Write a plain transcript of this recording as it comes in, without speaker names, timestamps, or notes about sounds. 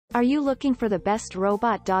Are you looking for the best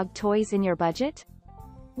robot dog toys in your budget?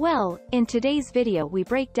 Well, in today's video we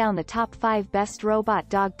break down the top 5 best robot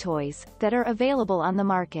dog toys that are available on the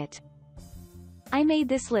market. I made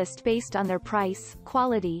this list based on their price,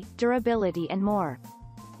 quality, durability and more.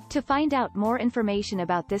 To find out more information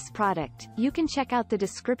about this product, you can check out the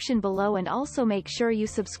description below and also make sure you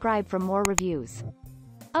subscribe for more reviews.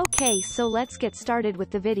 Okay, so let's get started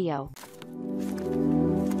with the video.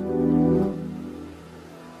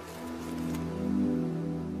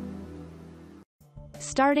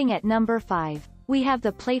 Starting at number 5, we have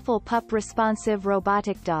the Playful Pup Responsive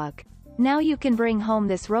Robotic Dog. Now you can bring home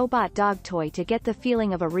this robot dog toy to get the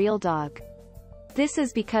feeling of a real dog. This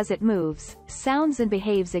is because it moves, sounds and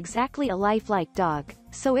behaves exactly a lifelike dog,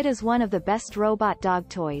 so it is one of the best robot dog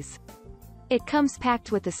toys. It comes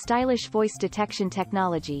packed with the stylish voice detection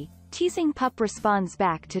technology. Teasing pup responds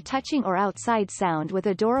back to touching or outside sound with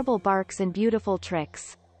adorable barks and beautiful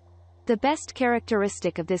tricks. The best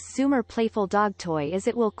characteristic of this super playful dog toy is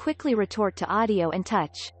it will quickly retort to audio and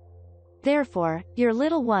touch. Therefore, your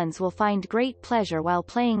little ones will find great pleasure while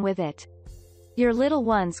playing with it. Your little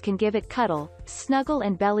ones can give it cuddle, snuggle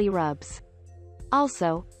and belly rubs.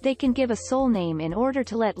 Also, they can give a soul name in order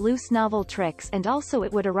to let loose novel tricks, and also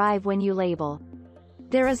it would arrive when you label.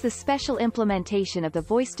 There is the special implementation of the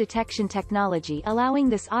voice detection technology allowing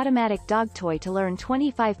this automatic dog toy to learn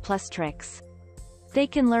 25+ tricks. They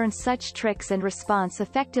can learn such tricks and response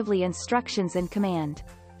effectively instructions and command.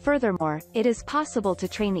 Furthermore, it is possible to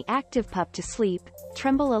train the active pup to sleep,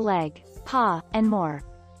 tremble a leg, paw, and more.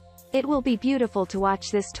 It will be beautiful to watch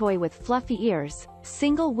this toy with fluffy ears,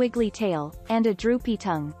 single wiggly tail, and a droopy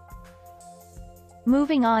tongue.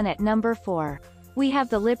 Moving on at number 4. We have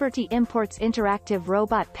the Liberty Imports Interactive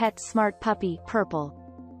Robot Pet Smart Puppy, Purple.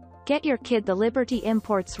 Get your kid the Liberty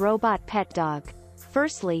Imports Robot Pet Dog.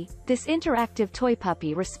 Firstly, this interactive toy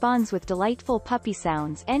puppy responds with delightful puppy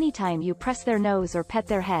sounds anytime you press their nose or pet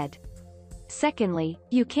their head. Secondly,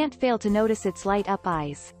 you can't fail to notice its light-up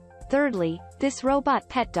eyes. Thirdly, this robot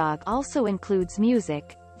pet dog also includes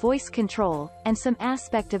music, voice control, and some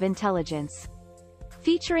aspect of intelligence.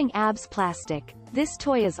 Featuring ABS plastic, this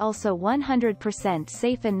toy is also 100%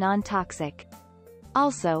 safe and non-toxic.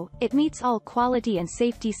 Also, it meets all quality and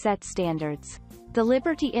safety set standards. The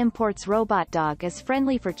Liberty Imports Robot Dog is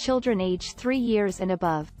friendly for children aged 3 years and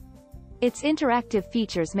above. Its interactive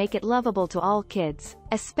features make it lovable to all kids,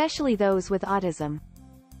 especially those with autism.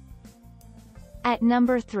 At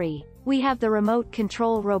number 3, we have the Remote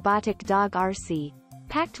Control Robotic Dog RC.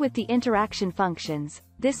 Packed with the interaction functions,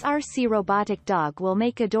 this RC robotic dog will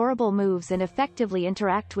make adorable moves and effectively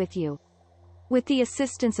interact with you. With the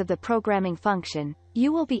assistance of the programming function,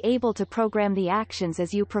 you will be able to program the actions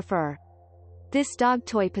as you prefer. This dog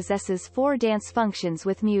toy possesses 4 dance functions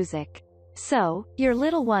with music. So, your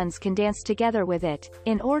little ones can dance together with it,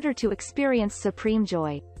 in order to experience supreme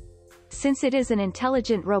joy. Since it is an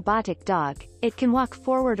intelligent robotic dog, it can walk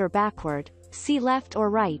forward or backward, see left or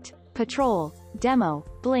right, patrol, demo,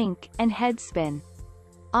 blink, and head spin.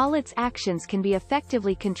 All its actions can be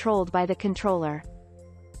effectively controlled by the controller.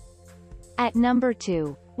 At number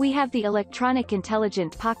 2, we have the Electronic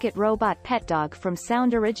Intelligent Pocket Robot Pet Dog from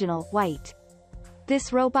SoundOriginal, White.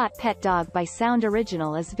 This robot pet dog by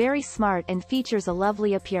SoundOriginal is very smart and features a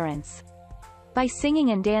lovely appearance. By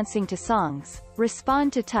singing and dancing to songs,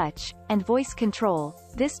 respond to touch, and voice control,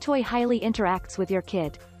 this toy highly interacts with your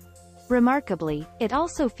kid. Remarkably, it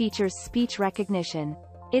also features speech recognition.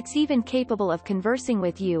 It's even capable of conversing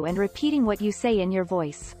with you and repeating what you say in your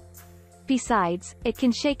voice. Besides, it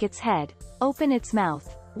can shake its head, open its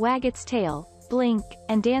mouth, wag its tail, blink,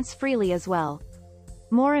 and dance freely as well.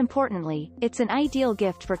 More importantly, it's an ideal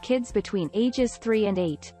gift for kids between ages 3 and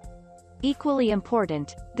 8. Equally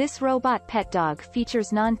important, this robot pet dog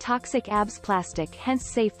features non-toxic ABS plastic, hence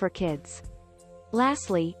safe for kids.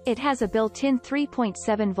 Lastly, it has a built-in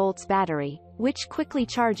 3.7 volts battery, which quickly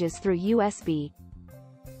charges through USB.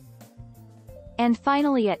 And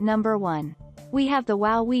finally at number 1, we have the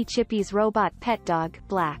WowWee Chippies Robot Pet Dog,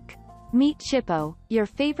 Black. Meet Chippo, your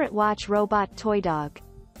favorite watch robot toy dog.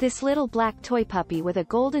 This little black toy puppy with a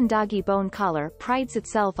golden doggy bone collar prides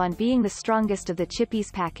itself on being the strongest of the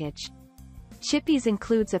Chippies package. Chippies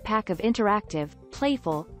includes a pack of interactive,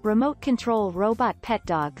 playful, remote control robot pet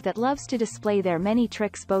dog that loves to display their many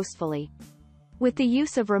tricks boastfully. With the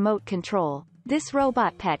use of remote control, this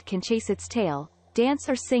robot pet can chase its tail, dance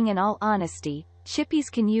or sing. In all honesty,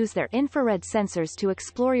 Chippies can use their infrared sensors to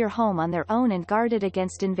explore your home on their own and guard it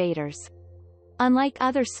against invaders. Unlike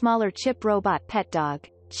other smaller chip robot pet dog,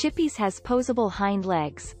 Chippies has posable hind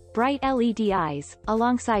legs, bright LED eyes,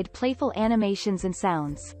 alongside playful animations and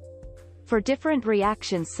sounds. For different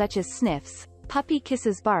reactions such as sniffs, puppy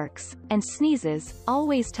kisses, barks, and sneezes,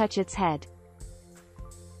 always touch its head.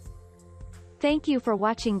 Thank you for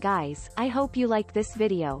watching, guys. I hope you like this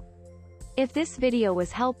video. If this video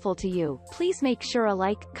was helpful to you, please make sure a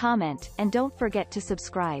like, comment, and don't forget to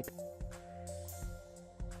subscribe.